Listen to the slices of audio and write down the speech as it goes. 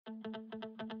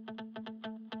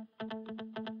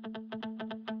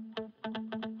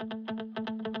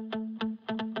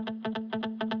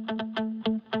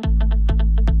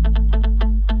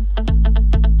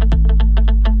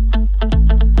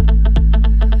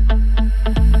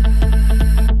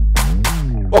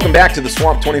Welcome back to the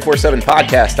Swamp 24/7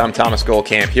 podcast. I'm Thomas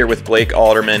Goldkamp here with Blake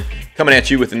Alderman, coming at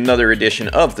you with another edition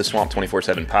of the Swamp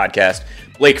 24/7 podcast.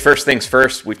 Blake, first things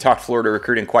first, we've talked Florida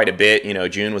recruiting quite a bit. You know,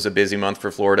 June was a busy month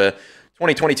for Florida.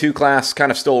 2022 class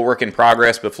kind of still a work in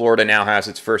progress, but Florida now has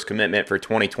its first commitment for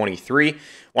 2023.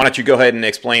 Why don't you go ahead and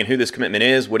explain who this commitment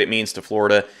is, what it means to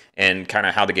Florida, and kind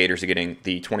of how the Gators are getting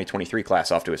the 2023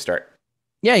 class off to a start?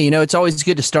 Yeah, you know, it's always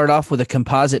good to start off with a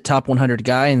composite top 100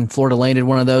 guy, and Florida landed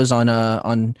one of those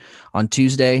on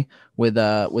Tuesday with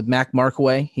Mac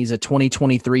Markway. He's a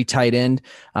 2023 tight end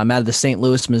out of the St.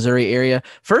 Louis, Missouri area.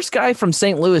 First guy from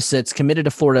St. Louis that's committed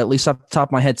to Florida, at least off the top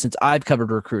of my head, since I've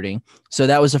covered recruiting. So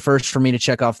that was the first for me to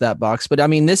check off that box. But I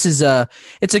mean, it's a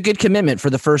good commitment for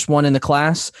the first one in the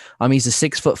class. He's a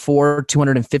 6'4",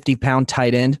 250-pound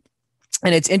tight end.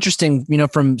 And it's interesting, you know,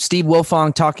 from Steve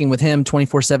Wilfong talking with him,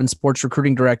 24/7 sports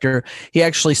recruiting director, he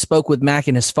actually spoke with Mac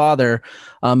and his father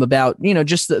about, you know,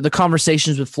 just the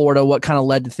conversations with Florida, what kind of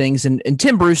led to things. And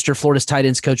Tim Brewster, Florida's tight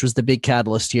ends coach, was the big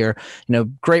catalyst here. You know,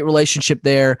 great relationship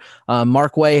there.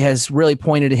 Markway has really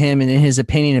pointed to him, and in his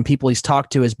opinion and people he's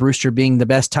talked to, as Brewster being the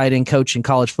best tight end coach in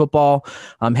college football,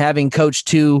 having coached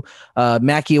two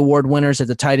Mackey Award winners at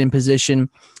the tight end position.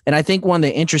 And I think one of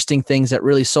the interesting things that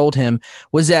really sold him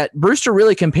was that Brewster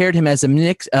really compared him as a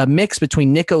mix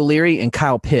between Nick O'Leary and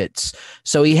Kyle Pitts.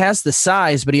 So he has the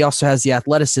size, but he also has the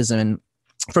athleticism. And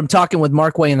from talking with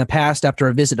Markway in the past, after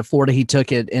a visit to Florida, he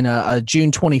took it in a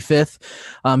June 25th.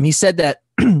 He said that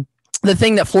the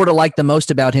thing that Florida liked the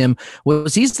most about him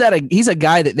was he's a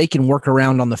guy that they can work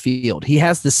around on the field. He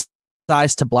has the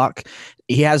size to block.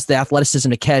 He has the athleticism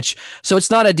to catch. So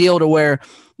it's not a deal to where,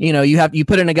 you know, you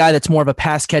put in a guy that's more of a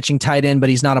pass catching tight end, but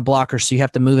he's not a blocker. So you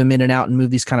have to move him in and out and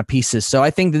move these kind of pieces. So I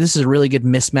think that this is a really good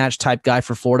mismatch type guy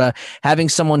for Florida. Having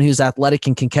someone who's athletic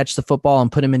and can catch the football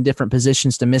and put him in different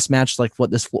positions to mismatch, like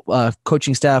what this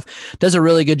coaching staff does a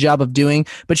really good job of doing.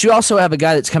 But you also have a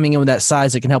guy that's coming in with that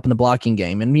size that can help in the blocking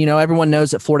game. And, you know, everyone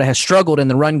knows that Florida has struggled in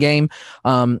the run game,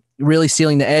 really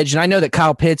sealing the edge. And I know that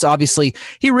Kyle Pitts, obviously,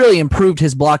 he really improved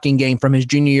his blocking game from his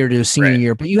junior year to his senior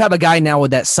year. But you have a guy now with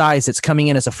that size that's coming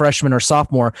in as a freshman or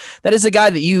sophomore. That is a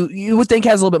guy that you would think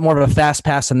has a little bit more of a fast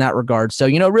pass in that regard. So,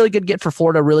 you know, really good get for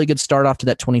Florida, really good start off to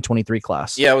that 2023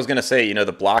 class. Yeah, I was going to say, you know,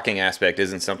 the blocking aspect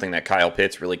isn't something that Kyle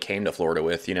Pitts really came to Florida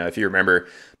with. You know, if you remember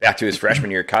back to his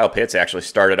freshman year, Kyle Pitts actually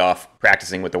started off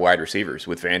practicing with the wide receivers,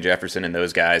 with Van Jefferson and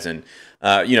those guys. And,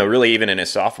 you know, really even in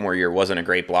his sophomore year, wasn't a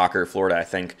great blocker. Florida, I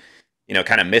think, you know,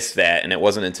 kind of missed that. And it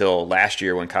wasn't until last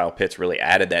year when Kyle Pitts really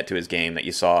added that to his game that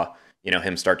you saw, you know,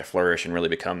 him start to flourish and really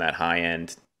become that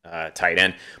high-end tight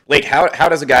end. Blake, how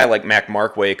does a guy like Mac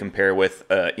Markway compare with,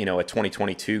 you know, a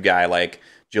 2022 guy like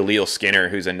Jaleel Skinner,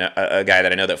 who's a guy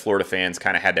that I know that Florida fans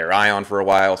kind of had their eye on for a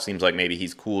while? Seems like maybe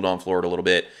he's cooled on Florida a little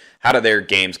bit. How do their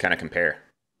games kind of compare?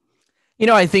 You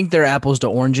know, I think they're apples to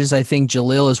oranges. I think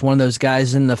Jaleel is one of those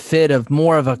guys in the fit of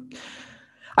more of a –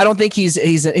 I don't think he's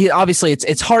obviously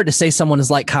it's hard to say someone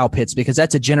is like Kyle Pitts because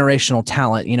that's a generational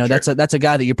talent. You know, Sure. that's a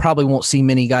guy that you probably won't see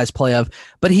many guys play of,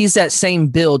 but he's that same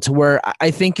build to where I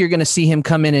think you're going to see him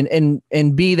come in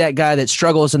and be that guy that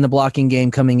struggles in the blocking game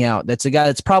coming out. That's a guy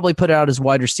that's probably put out as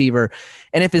wide receiver.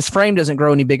 And if his frame doesn't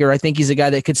grow any bigger, I think he's a guy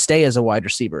that could stay as a wide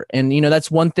receiver. And, you know,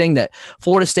 that's one thing that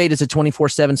Florida State is a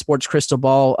 24/7 sports crystal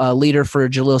ball leader for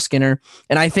Jaleel Skinner.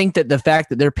 And I think that the fact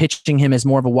that they're pitching him as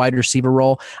more of a wide receiver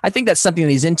role, I think that's something that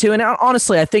he's into. And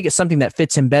honestly, I think it's something that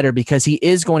fits him better because he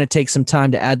is going to take some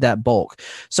time to add that bulk.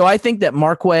 So I think that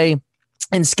Markway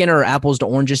and Skinner are apples to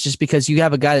oranges just because you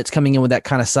have a guy that's coming in with that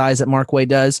kind of size that Markway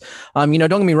does. You know,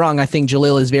 don't get me wrong. I think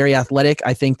Jaleel is very athletic.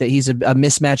 I think that he's a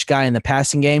mismatch guy in the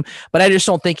passing game, but I just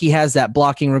don't think he has that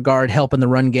blocking regard, help in the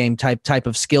run game type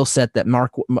of skill set that Mac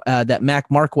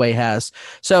Markway has.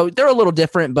 So they're a little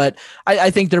different, but I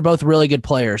think they're both really good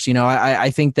players. You know, I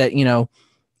think that, you know,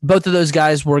 both of those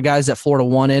guys were guys that Florida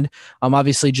wanted.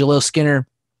 Obviously, Jaleel Skinner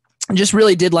just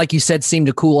really did, like you said, seem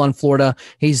to cool on Florida.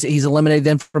 He's eliminated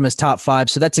them from his top five.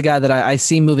 So that's a guy that I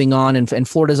see moving on. And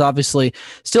Florida's obviously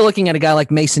still looking at a guy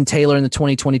like Mason Taylor in the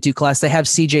 2022 class. They have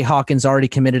CJ Hawkins already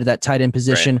committed to that tight end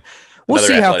position. Right. We'll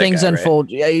see how things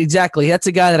unfold. Right? Yeah, exactly. That's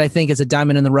a guy that I think is a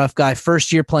diamond in the rough guy.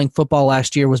 First year playing football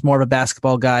last year, was more of a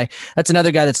basketball guy. That's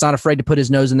another guy that's not afraid to put his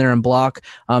nose in there and block.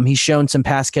 He's shown some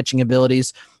pass catching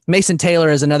abilities. Mason Taylor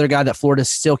is another guy that Florida's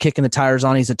still kicking the tires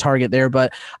on. He's a target there,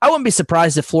 but I wouldn't be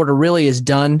surprised if Florida really is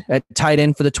done at tight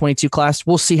end for the 22 class.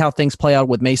 We'll see how things play out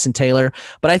with Mason Taylor,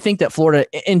 but I think that Florida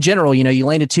in general, you know, you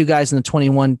landed two guys in the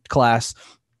 21 class.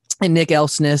 and Nick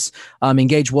Elsness, and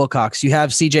Gage Wilcox. You have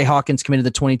CJ Hawkins committed to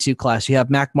the 22 class. You have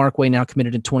Mac Markway now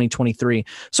committed in 2023.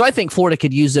 So I think Florida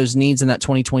could use those needs in that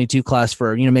 2022 class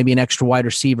for, maybe an extra wide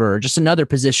receiver or just another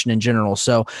position in general.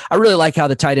 So I really like how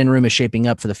the tight end room is shaping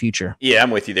up for the future. Yeah,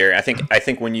 I'm with you there. I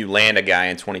think when you land a guy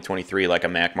in 2023 like a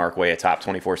Mac Markway, a top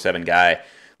 24/7 guy,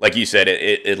 like you said,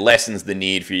 it lessens the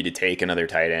need for you to take another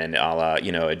tight end, a la, a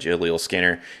Jaleel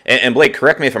Skinner. And Blake,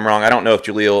 correct me if I'm wrong. I don't know if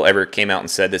Jaleel ever came out and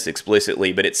said this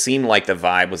explicitly, but it seemed like the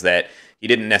vibe was that he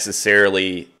didn't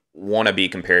necessarily want to be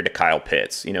compared to Kyle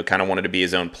Pitts. Kind of wanted to be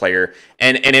his own player.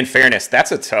 And in fairness,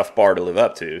 that's a tough bar to live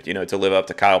up to. To live up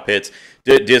to Kyle Pitts.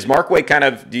 Does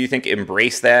Markway do you think,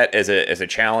 embrace that as a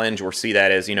challenge, or see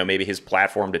that as maybe his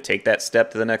platform to take that step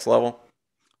to the next level?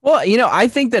 Well, I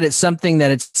think that it's something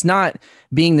that it's not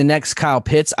being the next Kyle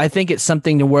Pitts. I think it's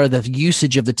something to where the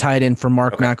usage of the tight end for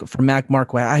Mac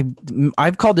Markway.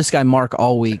 I've called this guy Mark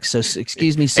all week, so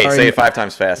excuse me. Sorry. Hey, say it 5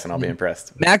 times fast, and I'll be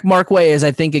impressed. Mac Markway is,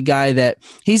 I think, a guy that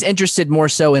he's interested more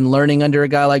so in learning under a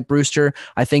guy like Brewster.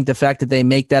 I think the fact that they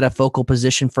make that a focal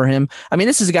position for him. I mean,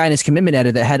 this is a guy in his commitment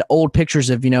edit that had old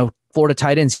pictures of Florida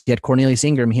tight ends. He had Cornelius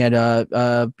Ingram. He had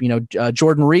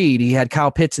Jordan Reed. He had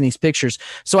Kyle Pitts in these pictures.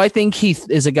 So I think he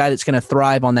is a guy that's going to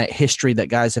thrive on that history that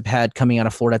guys have had coming out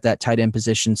of Florida at that tight end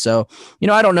position. So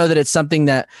I don't know that it's something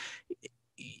that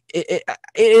it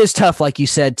is tough, like you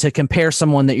said, to compare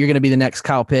someone that you're going to be the next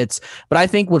Kyle Pitts. But I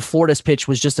think what Florida's pitch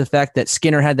was just the fact that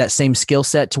Skinner had that same skill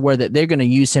set to where that they're going to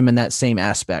use him in that same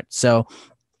aspect. So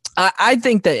I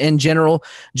think that in general,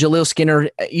 Jaleel Skinner,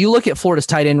 you look at Florida's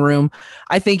tight end room,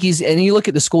 I think and you look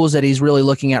at the schools that he's really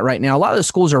looking at right now, a lot of the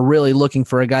schools are really looking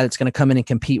for a guy that's going to come in and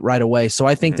compete right away. So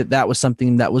I think that was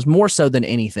something that was more so than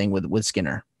anything with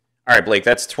Skinner. All right, Blake,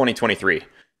 that's 2023.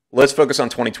 Let's focus on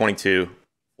 2022.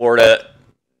 Florida,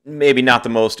 maybe not the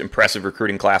most impressive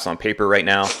recruiting class on paper right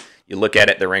now. You look at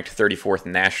it, they're ranked 34th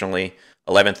nationally,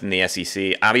 11th in the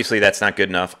SEC. Obviously, that's not good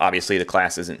enough. Obviously, the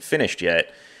class isn't finished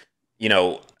yet.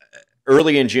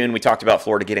 Early in June, we talked about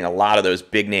Florida getting a lot of those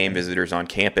big-name visitors on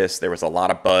campus. There was a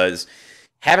lot of buzz.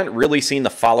 Haven't really seen the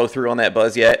follow-through on that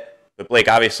buzz yet. But, Blake,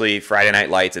 obviously, Friday Night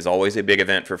Lights is always a big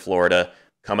event for Florida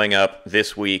coming up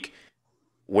this week.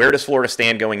 Where does Florida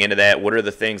stand going into that? What are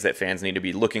the things that fans need to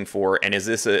be looking for? And is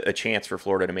this a chance for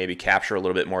Florida to maybe capture a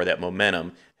little bit more of that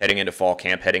momentum heading into fall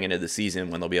camp, heading into the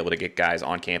season when they'll be able to get guys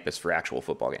on campus for actual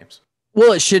football games?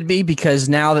 Well, it should be, because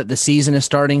now that the season is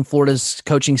starting, Florida's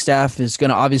coaching staff is going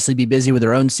to obviously be busy with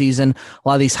their own season. A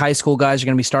lot of these high school guys are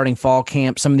going to be starting fall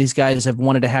camp. Some of these guys have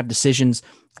wanted to have decisions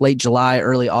late July,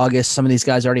 early August. Some of these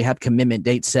guys already have commitment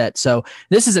dates set. So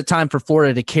this is a time for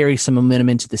Florida to carry some momentum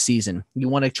into the season. You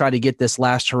want to try to get this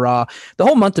last hurrah. The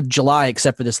whole month of July,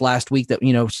 except for this last week that,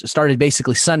 started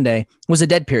basically Sunday, was a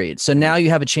dead period. So now you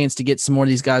have a chance to get some more of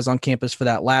these guys on campus for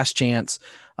that last chance.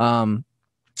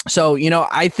 So,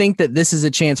 I think that this is a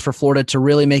chance for Florida to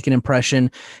really make an impression.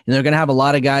 And they're going to have a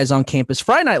lot of guys on campus.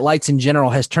 Friday Night Lights in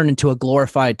general has turned into a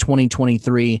glorified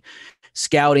 2023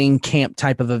 scouting camp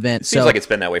type of event. Seems like it's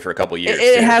been that way for a couple of years.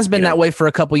 It has been that way for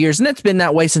a couple of years, and it's been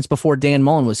that way since before Dan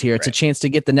Mullen was here. It's a chance to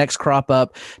get the next crop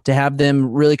up, to have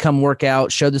them really come work out,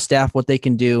 show the staff what they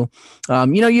can do.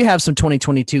 You have some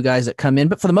 2022 guys that come in,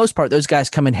 but for the most part, those guys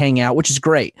come and hang out, which is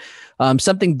great.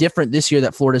 Something different this year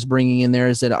that Florida's bringing in there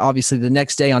is that obviously the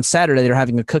next day on Saturday, they're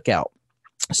having a cookout.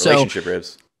 Relationship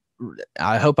ribs.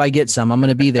 I hope I get some. I'm going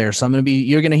to be there. So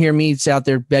you're going to hear me out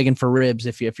there begging for ribs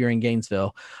if you're in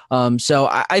Gainesville. So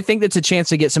I think that's a chance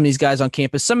to get some of these guys on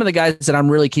campus. Some of the guys that I'm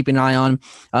really keeping an eye on,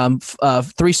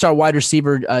 3-star wide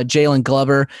receiver, Jalen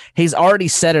Glover, he's already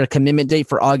set a commitment date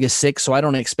for August 6th. So I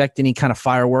don't expect any kind of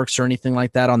fireworks or anything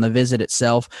like that on the visit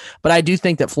itself. But I do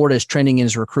think that Florida is trending in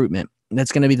his recruitment.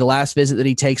 That's going to be the last visit that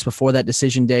he takes before that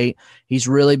decision date. He's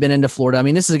really been into Florida. I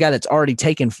mean, this is a guy that's already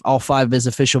taken all 5 of his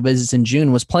official visits in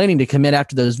June, was planning to commit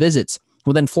after those visits.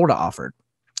 Well, then Florida offered.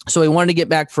 So he wanted to get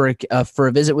back for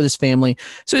a visit with his family.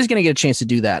 So he's going to get a chance to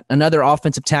do that. Another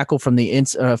offensive tackle from the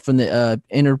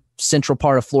inner central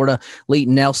part of Florida,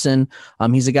 Leighton Nelson.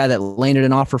 He's a guy that landed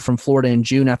an offer from Florida in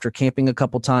June after camping a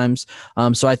couple times.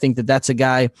 So I think that that's a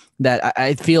guy that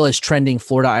I feel is trending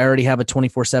Florida. I already have a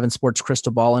 24/7 Sports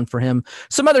crystal ball in for him.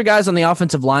 Some other guys on the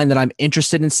offensive line that I'm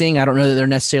interested in seeing. I don't know that they're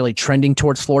necessarily trending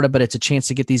towards Florida, but it's a chance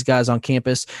to get these guys on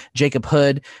campus. Jacob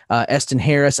Hood, Eston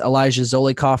Harris, Elijah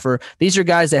Zolikoffer. These are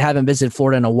guys that haven't visited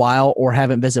Florida in a while or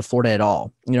haven't visited Florida at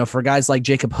all. For guys like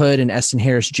Jacob Hood and Eston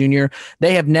Harris Jr.,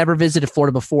 they have never visited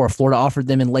Florida before. Florida offered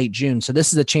them in late June. So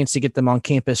this is a chance to get them on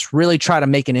campus, really try to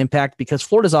make an impact, because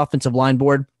Florida's offensive line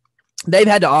board, they've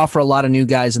had to offer a lot of new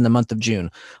guys in the month of June.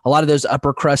 A lot of those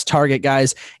upper crust target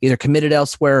guys either committed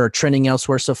elsewhere or trending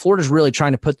elsewhere. So Florida's really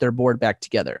trying to put their board back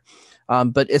together.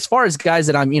 But as far as guys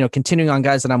that I'm, continuing on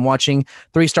guys that I'm watching,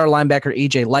 3-star linebacker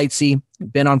EJ Lightsey,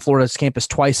 been on Florida's campus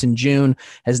twice in June,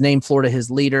 has named Florida his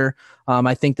leader.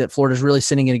 I think that Florida's really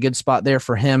sitting in a good spot there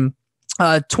for him.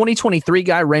 2023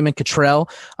 guy, Raymond Cottrell.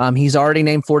 He's already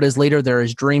named Florida as leader. They're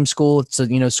his dream school. It's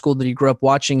a school that he grew up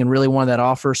watching and really wanted that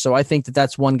offer. So I think that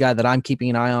that's one guy that I'm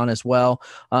keeping an eye on as well.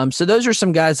 So those are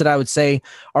some guys that I would say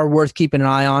are worth keeping an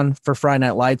eye on for Friday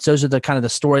Night Lights. Those are the kind of the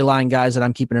storyline guys that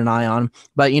I'm keeping an eye on.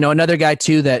 But another guy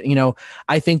too that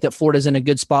I think that Florida's in a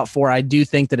good spot for. I do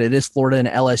think that it is Florida and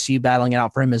LSU battling it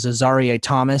out for him is Azareye'h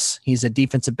Thomas. He's a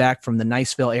defensive back from the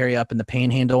Niceville area up in the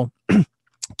Panhandle.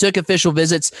 Took official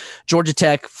visits, Georgia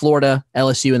Tech, Florida,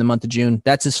 LSU in the month of June.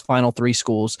 That's his final 3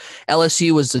 schools.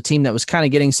 LSU was the team that was kind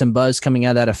of getting some buzz coming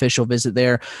out of that official visit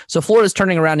there. So Florida's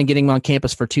turning around and getting him on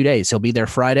campus for 2 days. He'll be there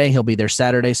Friday. He'll be there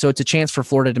Saturday. So it's a chance for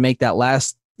Florida to make that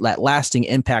lasting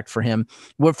impact for him,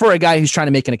 for a guy who's trying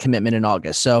to make a commitment in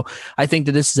August. So I think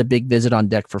that this is a big visit on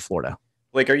deck for Florida.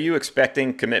 Blake, are you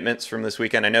expecting commitments from this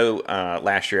weekend? I know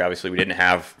last year, obviously, we didn't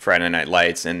have Friday Night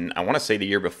Lights, and I want to say the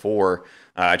year before,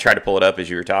 I tried to pull it up as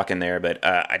you were talking there, but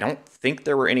I don't think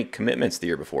there were any commitments the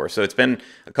year before. So it's been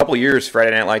a couple of years.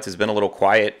 Friday Night Lights has been a little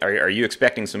quiet. Are you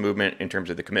expecting some movement in terms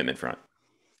of the commitment front?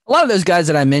 A lot of those guys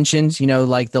that I mentioned,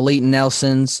 like the Leighton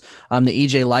Nelsons, the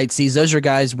EJ Lightseys, those are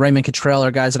guys. Raymond Cottrell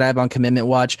are guys that I have on commitment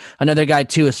watch. Another guy,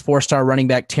 too, is 4-star running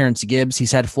back Terrence Gibbs.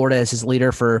 He's had Florida as his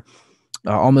leader for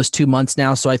almost 2 months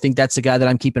now. So I think that's the guy that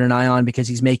I'm keeping an eye on because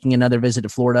he's making another visit to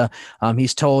Florida.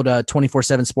 He's told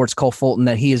 247 Sports Cole Fulton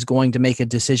that he is going to make a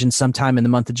decision sometime in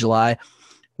the month of July.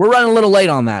 We're running a little late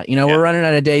on that. We're running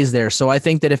out of days there. So I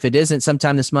think that if it isn't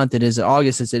sometime this month, it is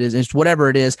August, it's whatever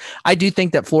it is. I do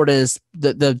think that Florida is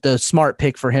the smart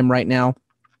pick for him right now.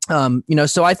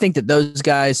 So I think that those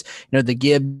guys, the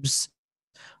Gibbs,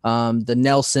 the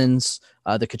Nelsons,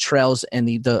 the Cottrells, and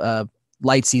the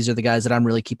Lightseys are the guys that I'm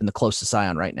really keeping the closest eye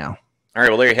on right now. All right,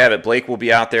 well, there you have it. Blake will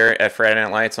be out there at Friday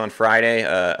Night Lights on Friday.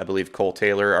 I believe Cole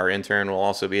Taylor, our intern, will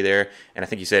also be there. And I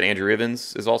think you said Andrew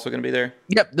Ivins is also going to be there?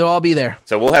 Yep, they'll all be there.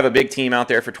 So we'll have a big team out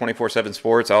there for 247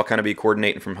 Sports. I'll kind of be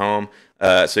coordinating from home.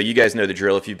 So you guys know the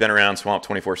drill. If you've been around Swamp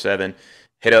 247,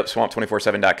 hit up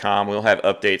swamp247.com. We'll have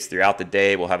updates throughout the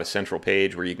day. We'll have a central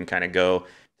page where you can kind of go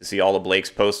to see all of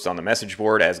Blake's posts on the message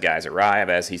board as guys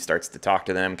arrive, as he starts to talk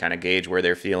to them, kind of gauge where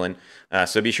they're feeling.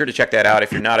 So be sure to check that out.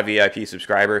 If you're not a VIP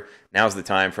subscriber, now's the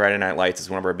time. Friday Night Lights is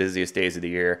one of our busiest days of the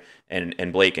year,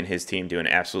 and Blake and his team do an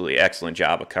absolutely excellent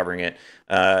job of covering it.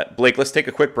 Blake, let's take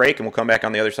a quick break, and we'll come back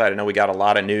on the other side. I know we got a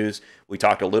lot of news. We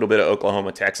talked a little bit of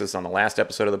Oklahoma, Texas on the last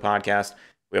episode of the podcast.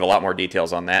 We have a lot more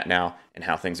details on that now and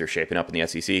how things are shaping up in the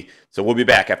SEC. So we'll be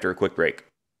back after a quick break.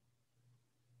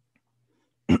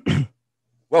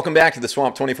 Welcome back to the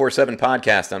Swamp 247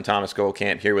 podcast. I'm Thomas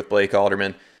Goldkamp here with Blake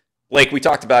Alderman. Blake, we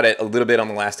talked about it a little bit on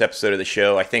the last episode of the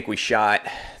show. I think we shot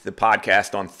the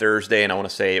podcast on Thursday, and I want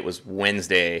to say it was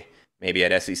Wednesday, maybe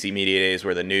at SEC Media Days,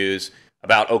 where the news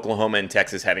about Oklahoma and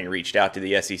Texas having reached out to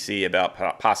the SEC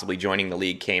about possibly joining the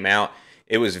league came out.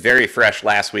 It was very fresh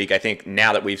last week. I think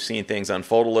now that we've seen things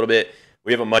unfold a little bit,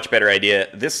 we have a much better idea.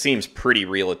 This seems pretty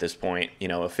real at this point.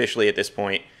 Officially at this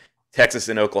point, Texas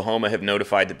and Oklahoma have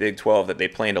notified the Big 12 that they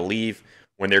plan to leave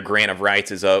when their grant of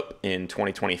rights is up in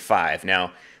 2025.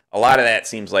 Now, a lot of that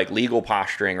seems like legal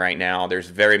posturing right now. There's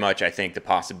very much, I think, the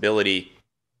possibility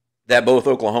that both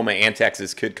Oklahoma and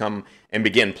Texas could come and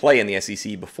begin play in the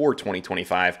SEC before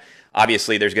 2025.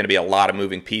 Obviously, there's going to be a lot of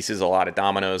moving pieces, a lot of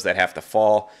dominoes that have to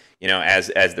fall,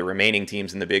 as the remaining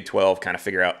teams in the Big 12 kind of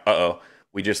figure out,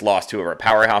 we just lost 2 of our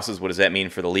powerhouses. What does that mean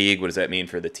for the league? What does that mean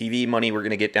for the TV money we're going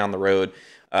to get down the road?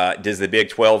 Does the Big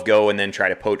 12 go and then try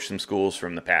to poach some schools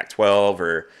from the Pac-12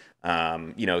 or,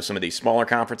 some of these smaller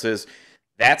conferences?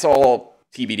 That's all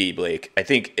TBD, Blake. I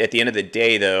think at the end of the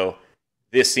day, though,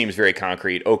 this seems very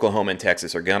concrete. Oklahoma and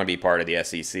Texas are going to be part of the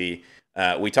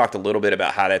SEC. We talked a little bit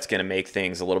about how that's going to make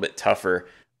things a little bit tougher.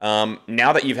 Now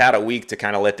that you've had a week to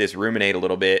kind of let this ruminate a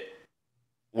little bit,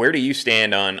 where do you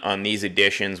stand on these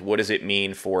additions? What does it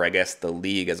mean for, I guess, the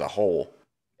league as a whole,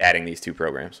 adding these 2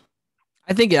 programs?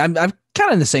 I think I'm kind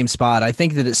of in the same spot. I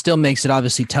think that it still makes it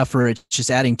obviously tougher. It's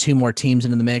just adding 2 more teams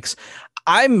into the mix.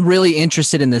 I'm really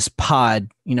interested in this pod,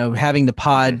 having the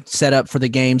pod set up for the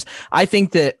games. I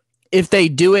think that if they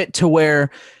do it to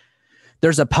where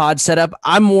there's a pod set up,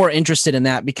 I'm more interested in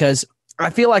that because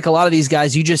I feel like a lot of these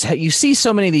guys, you see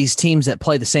so many of these teams that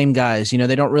play the same guys,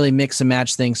 they don't really mix and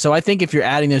match things. So I think if you're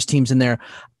adding those teams in there,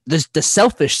 the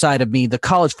selfish side of me, the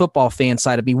college football fan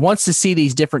side of me wants to see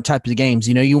these different types of games.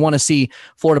 You want to see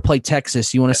Florida play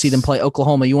Texas. You want to see them play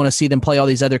Oklahoma. You want to see them play all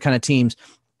these other kind of teams.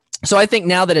 So I think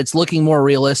now that it's looking more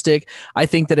realistic, I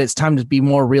think that it's time to be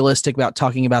more realistic about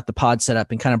talking about the pod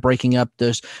setup and kind of breaking up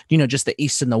those, just the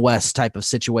East and the West type of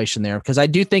situation there, because I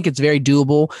do think it's very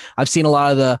doable. I've seen a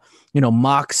lot of the,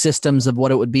 mock systems of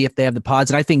what it would be if they have the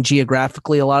pods. And I think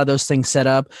geographically, a lot of those things set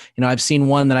up, I've seen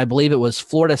one that I believe it was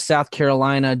Florida, South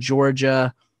Carolina,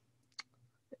 Georgia,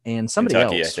 and somebody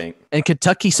Kentucky, else. I think. And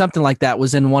Kentucky, something like that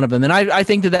was in one of them. And I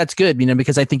think that that's good,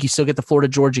 because I think you still get the Florida,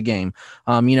 Georgia game.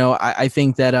 I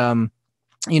think that,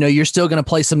 you're still going to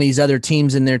play some of these other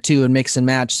teams in there too and mix and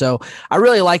match. So I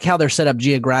really like how they're set up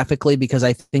geographically, because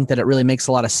I think that it really makes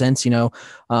a lot of sense,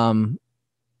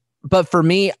 but for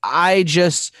me, I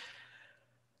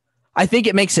think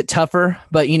it makes it tougher,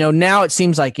 but now it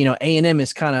seems like, A&M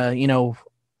is kind of,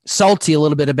 salty a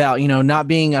little bit about, not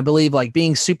being, I believe, like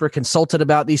being super consulted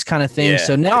about these kind of things. Yeah.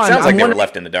 So now it sounds like they were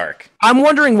left in the dark. I'm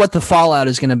wondering what the fallout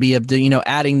is going to be of the,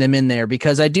 adding them in there,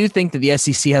 because I do think that the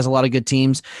SEC has a lot of good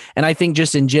teams. And I think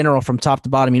just in general, from top to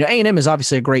bottom, A&M is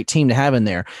obviously a great team to have in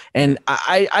there. And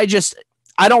I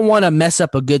don't want to mess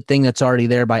up a good thing that's already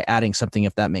there by adding something,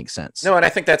 if that makes sense. No, and I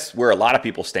think that's where a lot of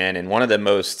people stand. And one of the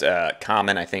most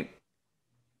common, I think,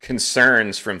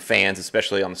 concerns from fans,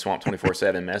 especially on the Swamp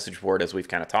 24/7 message board, as we've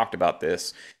kind of talked about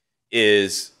this,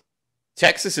 is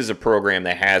Texas is a program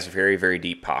that has very, very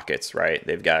deep pockets, right?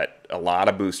 They've got a lot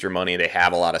of booster money. They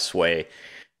have a lot of sway.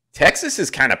 Texas has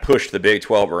kind of pushed the Big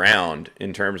 12 around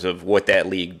in terms of what that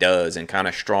league does and kind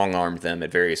of strong-armed them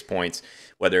at various points,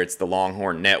 whether it's the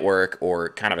Longhorn Network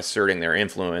or kind of asserting their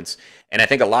influence. And I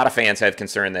think a lot of fans have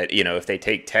concern that, if they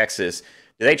take Texas,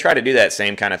 do they try to do that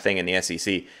same kind of thing in the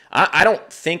SEC? I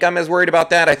don't think I'm as worried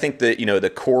about that. I think that, the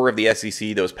core of the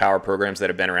SEC, those power programs that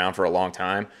have been around for a long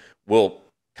time, will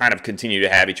kind of continue to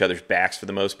have each other's backs for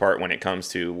the most part when it comes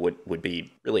to what would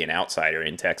be really an outsider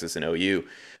in Texas and OU.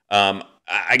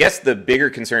 I guess the bigger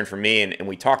concern for me, and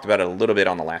we talked about it a little bit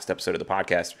on the last episode of the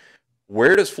podcast,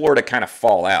 where does Florida kind of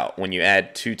fall out when you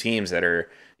add two teams that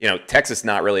are, Texas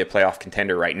not really a playoff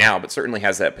contender right now, but certainly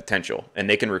has that potential, and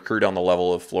they can recruit on the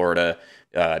level of Florida.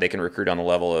 They can recruit on the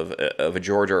level of a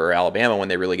Georgia or Alabama when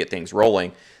they really get things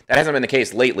rolling. That hasn't been the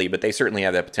case lately, but they certainly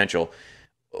have that potential.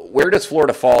 Where does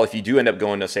Florida fall if you do end up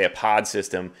going to, say, a pod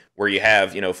system where you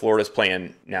have, Florida's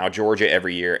playing now Georgia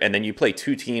every year, and then you play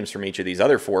two teams from each of these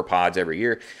other four pods every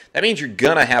year? That means you're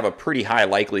going to have a pretty high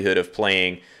likelihood of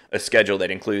playing a schedule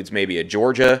that includes maybe a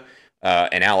Georgia,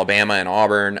 an Alabama, an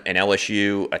Auburn, an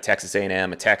LSU, a Texas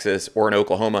A&M, a Texas, or an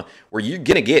Oklahoma, where you're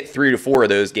going to get 3 to 4 of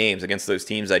those games against those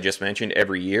teams I just mentioned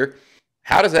every year.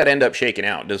 How does that end up shaking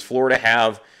out? Does Florida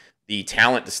have the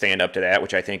talent to stand up to that,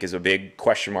 which I think is a big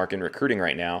question mark in recruiting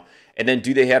right now? And then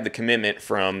do they have the commitment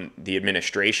from the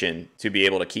administration to be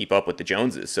able to keep up with the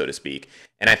Joneses, so to speak?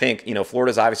 And I think,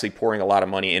 Florida's obviously pouring a lot of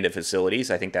money into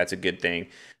facilities. I think that's a good thing.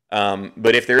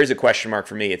 But if there is a question mark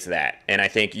for me, it's that. And I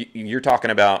think you're talking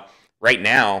about right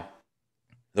now,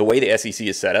 the way the SEC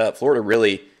is set up, Florida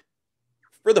really,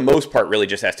 for the most part, really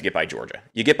just has to get by Georgia.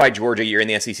 You get by Georgia, you're in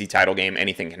the SEC title game,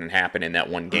 anything can happen in that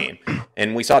one game.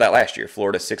 And we saw that last year.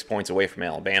 Florida 6 points away from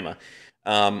Alabama.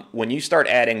 When you start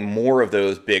adding more of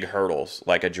those big hurdles,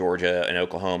 like a Georgia, an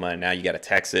Oklahoma, and now you got a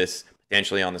Texas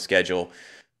potentially on the schedule,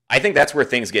 I think that's where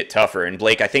things get tougher. And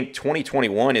Blake, I think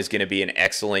 2021 is going to be an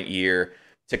excellent year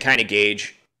to kind of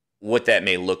gauge what that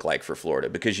may look like for Florida,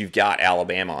 because you've got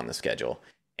Alabama on the schedule.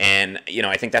 And,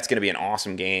 I think that's going to be an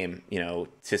awesome game,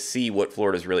 to see what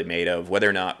Florida's really made of, whether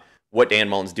or not what Dan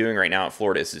Mullen's doing right now at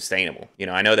Florida is sustainable.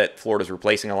 I know that Florida's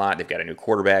replacing a lot. They've got a new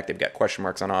quarterback. They've got question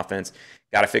marks on offense.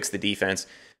 Got to fix the defense.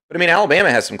 But,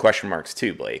 Alabama has some question marks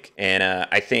too, Blake. And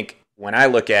I think when I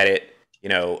look at it,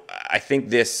 I think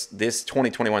this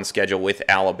 2021 schedule with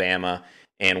Alabama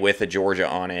and with a Georgia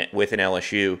on it, with an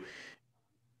LSU,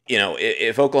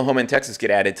 if Oklahoma and Texas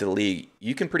get added to the league,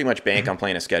 you can pretty much bank on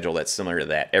playing a schedule that's similar to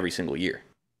that every single year.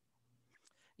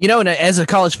 And as a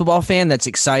college football fan, that's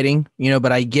exciting,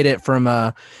 but I get it from,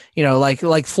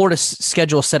 like Florida's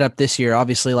schedule set up this year,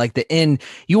 obviously, like the end,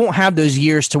 you won't have those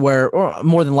years to where, or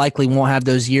more than likely won't have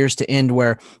those years to end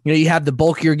where, you have the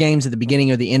bulkier games at the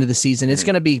beginning or the end of the season. It's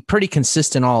going to be pretty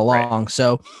consistent all along. Right.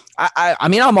 So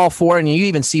I'm all for it. And you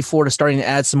even see Florida starting to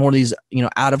add some more of these,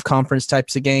 out of conference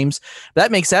types of games.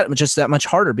 That makes that just that much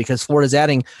harder, because Florida's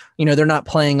adding, they're not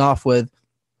playing off with,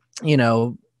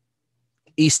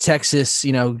 East Texas,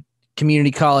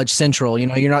 Community College Central,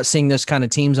 you're not seeing those kind of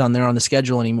teams on there on the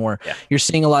schedule anymore. Yeah. You're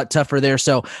seeing a lot tougher there.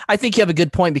 So I think you have a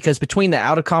good point, because between the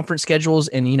out of conference schedules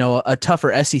and, a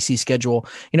tougher SEC schedule,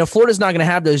 Florida's not going to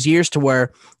have those years to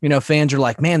where, fans are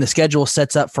like, man, the schedule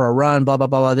sets up for a run, blah, blah,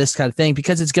 blah, blah, this kind of thing,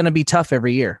 because it's going to be tough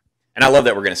every year. And I love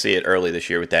that we're going to see it early this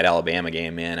year with that Alabama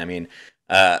game, man.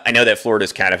 I know that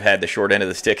Florida's kind of had the short end of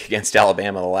the stick against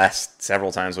Alabama the last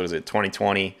several times. What is it,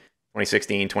 2020,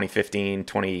 2016, 2015,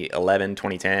 2011,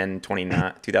 2010,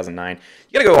 2009?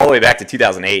 You got to go all the way back to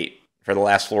 2008 for the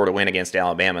last Florida win against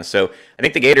Alabama. So I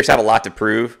think the Gators have a lot to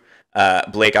prove.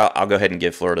 Blake, I'll go ahead and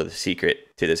give Florida the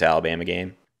secret to this Alabama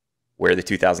game. Wear the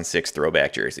 2006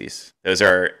 throwback jerseys. Those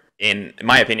are, in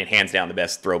my opinion, hands down the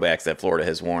best throwbacks that Florida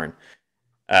has worn.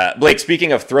 Blake,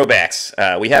 speaking of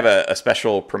throwbacks, we have a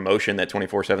special promotion that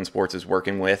 247 Sports is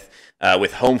working with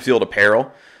Home Field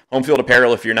Apparel. Home Field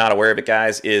Apparel, if you're not aware of it,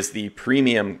 guys, is the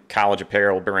premium college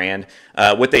apparel brand.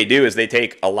 What they do is they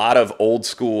take a lot of old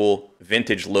school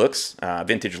vintage looks,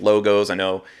 vintage logos. I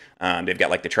know they've got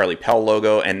like the Charlie Pell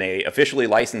logo, and they officially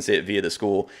license it via the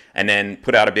school and then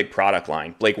put out a big product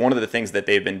line. Blake, one of the things that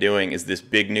they've been doing is this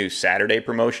big new Saturday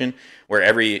promotion where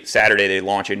every Saturday they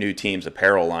launch a new team's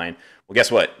apparel line. Well, guess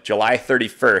what? July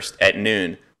 31st at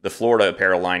noon, the Florida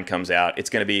apparel line comes out. It's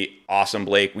going to be awesome,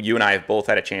 Blake. You and I have both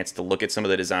had a chance to look at some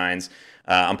of the designs.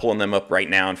 I'm pulling them up right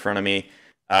now in front of me.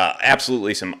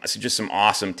 Absolutely just some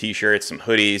awesome t-shirts, some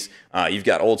hoodies. You've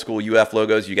got old school UF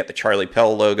logos. You got the Charlie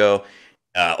Pell logo.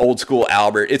 Old school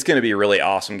Albert. It's going to be really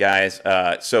awesome, guys.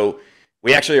 So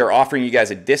we actually are offering you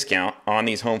guys a discount on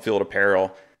these Home Field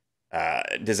Apparel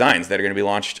designs that are going to be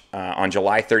launched on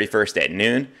July 31st at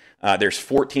noon. There's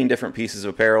 14 different pieces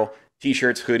of apparel,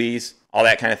 t-shirts, hoodies, all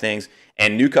that kind of things.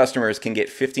 And new customers can get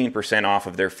 15% off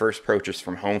of their first purchase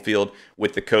from Home Field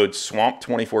with the code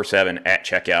SWAMP247 at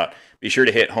checkout. Be sure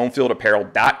to hit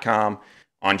homefieldapparel.com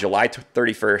on July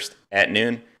 31st at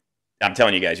noon. I'm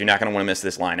telling you guys, you're not going to want to miss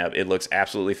this lineup. It looks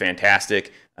absolutely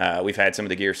fantastic. We've had some of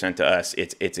the gear sent to us.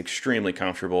 It's extremely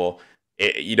comfortable.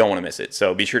 You don't want to miss it.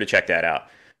 So be sure to check that out.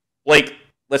 Blake,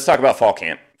 let's talk about fall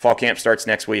camp. Fall camp starts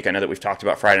next week. I know that we've talked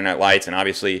about Friday Night Lights, and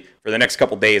obviously for the next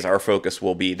couple days, our focus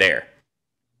will be there.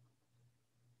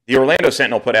 The Orlando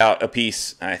Sentinel put out a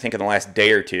piece, I think in the last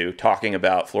day or two, talking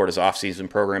about Florida's offseason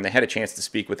program. They had a chance to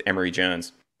speak with Emory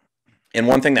Jones. And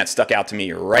one thing that stuck out to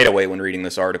me right away when reading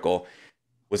this article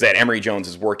was that Emory Jones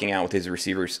is working out with his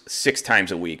receivers 6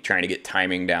 times a week, trying to get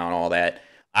timing down, all that.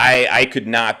 I could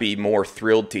not be more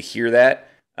thrilled to hear that,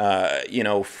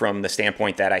 from the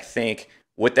standpoint that I think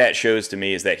what that shows to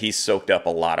me is that he's soaked up a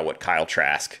lot of what Kyle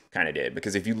Trask kind of did.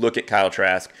 Because if you look at Kyle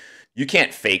Trask, you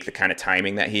can't fake the kind of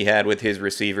timing that he had with his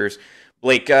receivers.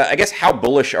 Blake, I guess how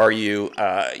bullish are you,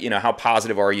 how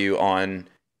positive are you on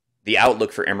the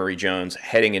outlook for Emory Jones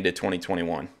heading into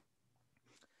 2021?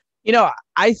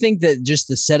 I think that just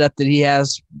the setup that he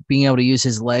has, being able to use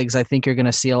his legs, I think you're going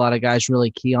to see a lot of guys really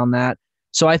key on that.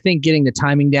 So I think getting the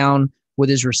timing down with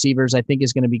his receivers, I think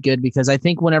is going to be good, because I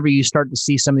think whenever you start to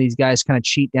see some of these guys kind of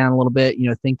cheat down a little bit,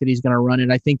 think that he's going to run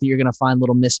it, I think that you're going to find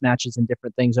little mismatches and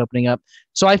different things opening up.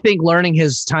 So I think learning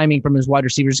his timing from his wide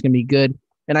receivers is going to be good.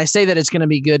 And I say that it's going to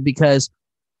be good because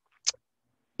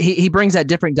he brings that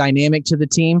different dynamic to the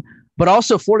team, but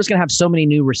also Florida's going to have so many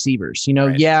new receivers.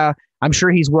 Right. Yeah, I'm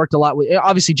sure he's worked a lot with,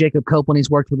 obviously Jacob Copeland, he's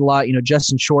worked with a lot,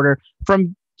 Justin Shorter.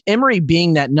 From Emory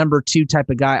being that number 2 type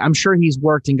of guy, I'm sure he's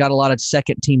worked and got a lot of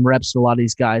second team reps with a lot of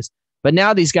these guys. But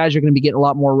now these guys are going to be getting a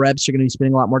lot more reps. They're going to be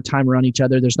spending a lot more time around each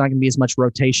other. There's not going to be as much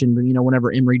rotation,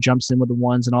 whenever Emory jumps in with the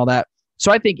ones and all that.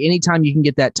 So I think anytime you can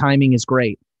get that timing is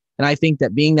great. And I think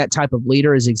that being that type of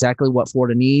leader is exactly what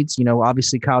Florida needs.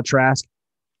 Obviously Kyle Trask,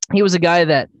 he was a guy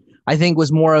that I think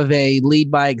was more of a lead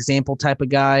by example type of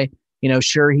guy.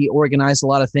 Sure, he organized a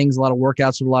lot of things, a lot of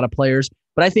workouts with a lot of players,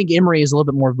 but I think Emory is a little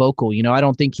bit more vocal. I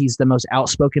don't think he's the most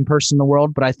outspoken person in the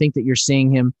world, but I think that you're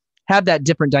seeing him have that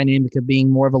different dynamic of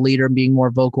being more of a leader and being more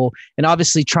vocal, and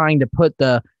obviously trying to put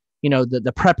the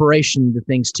preparation to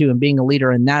things too, and being a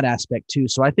leader in that aspect too.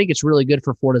 So I think it's really good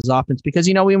for Florida's offense,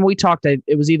 because, when we talked,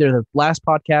 it was either the last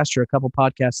podcast or a couple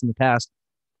podcasts in the past,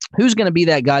 who's going to be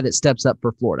that guy that steps up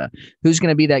for Florida? Who's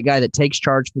going to be that guy that takes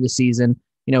charge for the season?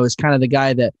 Is kind of the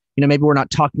guy that, maybe we're not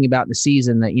talking about in the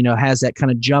season that, has that kind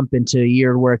of jump into a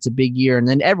year where it's a big year and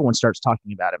then everyone starts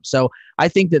talking about him. So I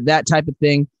think that type of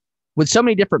thing with so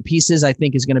many different pieces, I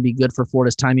think is going to be good for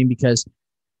Florida's timing, because,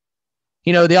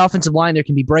 the offensive line, there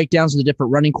can be breakdowns with the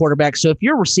different running quarterbacks. So if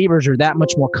your receivers are that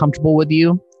much more comfortable with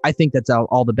you, I think that's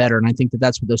all the better. And I think that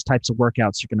that's what those types of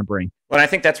workouts are going to bring. Well, I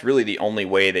think that's really the only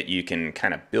way that you can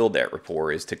kind of build that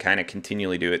rapport, is to kind of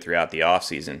continually do it throughout the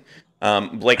offseason.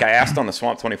 Blake, I asked on the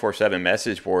Swamp 247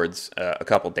 message boards a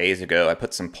couple days ago. I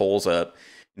put some polls up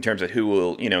in terms of who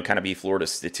will, kind of be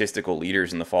Florida's statistical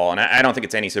leaders in the fall. And I don't think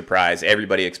it's any surprise.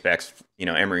 Everybody expects,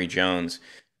 Emory Jones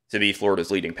to be Florida's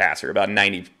leading passer. About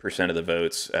 90% of the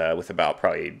votes, with about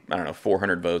probably,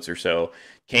 400 votes or so,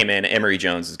 came in. Emory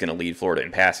Jones is going to lead Florida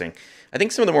in passing. I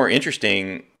think some of the more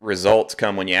interesting results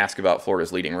come when you ask about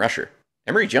Florida's leading rusher.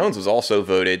 Emory Jones was also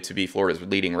voted to be Florida's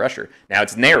leading rusher. Now,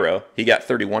 it's narrow. He got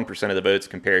 31% of the votes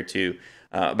compared to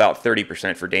about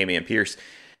 30% for Dameon Pierce.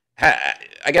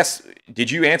 I guess,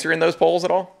 did you answer in those polls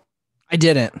at all? I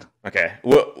didn't. Okay.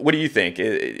 What do you think?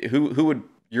 Who would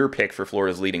your pick for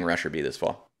Florida's leading rusher be this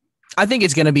fall? I think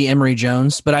it's going to be Emory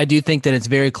Jones, but I do think that it's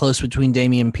very close between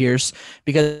Dameon Pierce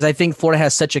because I think Florida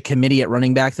has such a committee at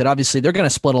running back that obviously they're going to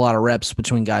split a lot of reps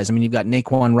between guys. I mean, you've got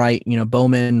Naquan Wright,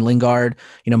 Bowman, Lingard,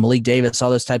 Malik Davis, all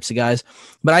those types of guys.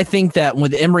 But I think that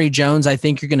with Emory Jones, I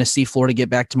think you're going to see Florida get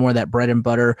back to more of that bread and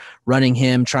butter, running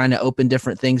him, trying to open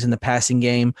different things in the passing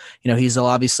game. He's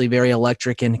obviously very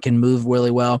electric and can move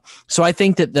really well. So I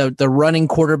think that the running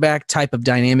quarterback type of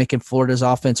dynamic in Florida's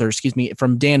offense, or excuse me,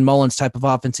 from Dan Mullen's type of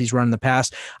offense he's run in the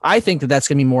past, I think that that's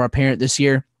going to be more apparent this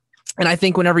year. And I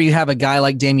think whenever you have a guy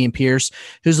like Dameon Pierce,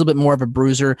 who's a little bit more of a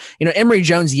bruiser, Emory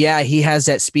Jones, yeah, he has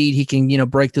that speed. He can,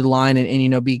 break through the line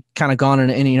and be kind of gone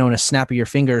in a snap of your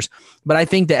fingers. But I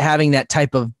think that having that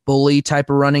type of bully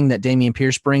type of running that Dameon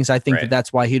Pierce brings, I think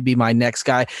that's why he'd be my next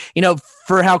guy.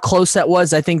 For how close that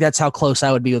was, I think that's how close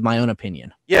I would be with my own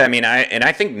opinion. Yeah, I mean,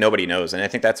 I think nobody knows, and I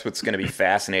think that's what's going to be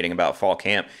fascinating about fall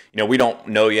camp. We don't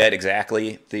know yet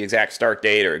exactly the exact start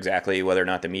date or exactly whether or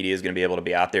not the media is going to be able to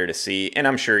be out there to see. And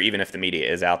I'm sure even if the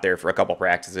media is out there for a couple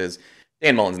practices,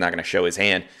 Dan Mullen's not going to show his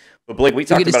hand. But Blake, we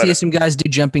talked about it. We'll get to see some guys do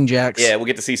jumping jacks. Yeah, we'll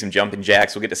get to see some jumping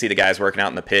jacks. We'll get to see the guys working out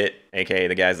in the pit, aka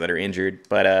the guys that are injured.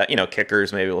 But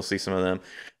kickers, maybe we'll see some of them.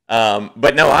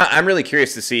 But no, I'm really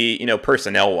curious to see,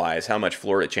 personnel-wise, how much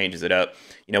Florida changes it up.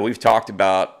 We've talked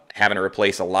about having to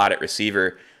replace a lot at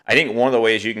receiver. I think one of the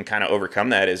ways you can kind of overcome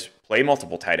that is play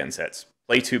multiple tight end sets,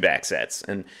 play two-back sets.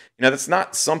 And, that's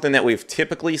not something that we've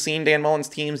typically seen Dan Mullen's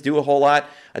teams do a whole lot.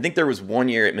 I think there was one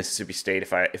year at Mississippi State,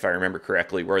 if I remember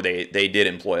correctly, where they did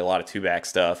employ a lot of two-back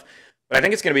stuff. But I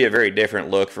think it's going to be a very different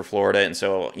look for Florida. And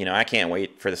so, I can't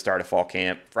wait for the start of fall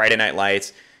camp. Friday Night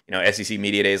Lights, SEC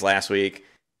Media Days last week.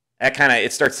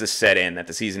 It starts to set in that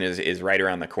the season is right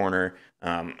around the corner.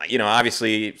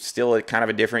 Obviously still kind of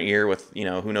a different year with,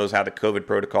 who knows how the COVID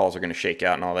protocols are going to shake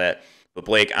out and all that. But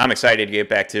Blake, I'm excited to get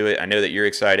back to it. I know that you're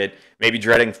excited, maybe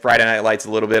dreading Friday Night Lights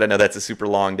a little bit. I know that's a super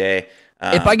long day.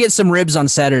 If I get some ribs on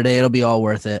Saturday, it'll be all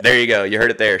worth it. There you go. You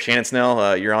heard it there. Shannon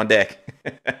Snell, you're on deck.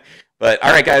 But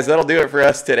all right, guys, that'll do it for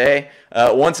us today.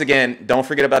 Once again, don't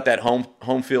forget about that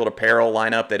home field apparel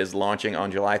lineup that is launching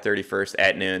on July 31st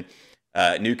at noon.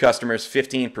 New customers,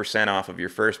 15% off of your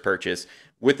first purchase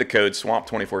with the code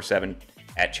SWAMP247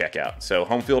 at checkout. So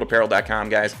homefieldapparel.com,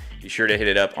 guys. Be sure to hit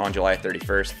it up on July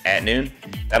 31st at noon.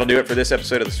 That'll do it for this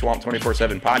episode of the Swamp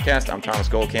 24/7 podcast. I'm Thomas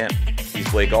Goldkamp. He's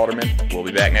Blake Alderman. We'll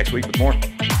be back next week with more.